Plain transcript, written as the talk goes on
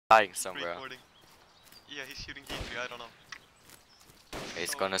Dying somewhere. Recording. Yeah, he's shooting D3, I don't know.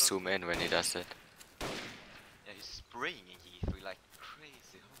 He's gonna zoom in when he does it. Yeah, he's spraying in E3 like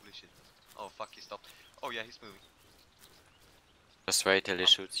crazy, holy shit. Oh fuck, he stopped. Oh yeah, he's moving. Just wait till he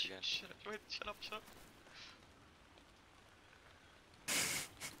shoots again. Shut up, wait, shut up.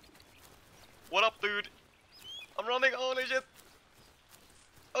 What up, dude? I'm running, holy shit!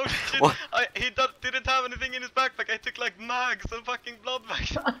 Oh shit! He didn't have anything in his backpack. I took like mags and fucking blood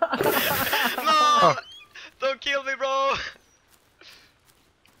bags. No! Don't kill me, bro!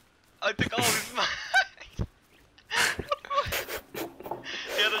 I took all his mags.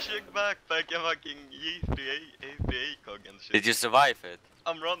 He had a shit backpack and fucking E3 ACOG and shit. Did you survive it?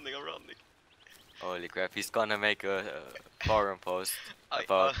 I'm running. Holy crap, he's gonna make a forum post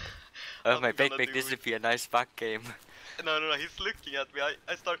about my backpack, this would be a nice bug game. No, he's looking at me.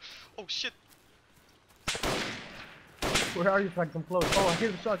 I start. Oh shit! Where are you so I can come close? Oh, I hear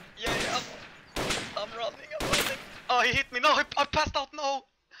the shot. Yeah, I'm running. Oh, he hit me. No, I passed out. No!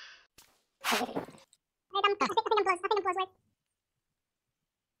 I think I'm close,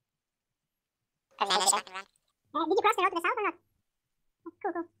 wait. Did you cross the road to the south or not?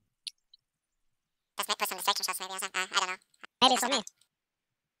 Cool. Just put some distraction shots maybe or something. I don't know. Maybe it's on me.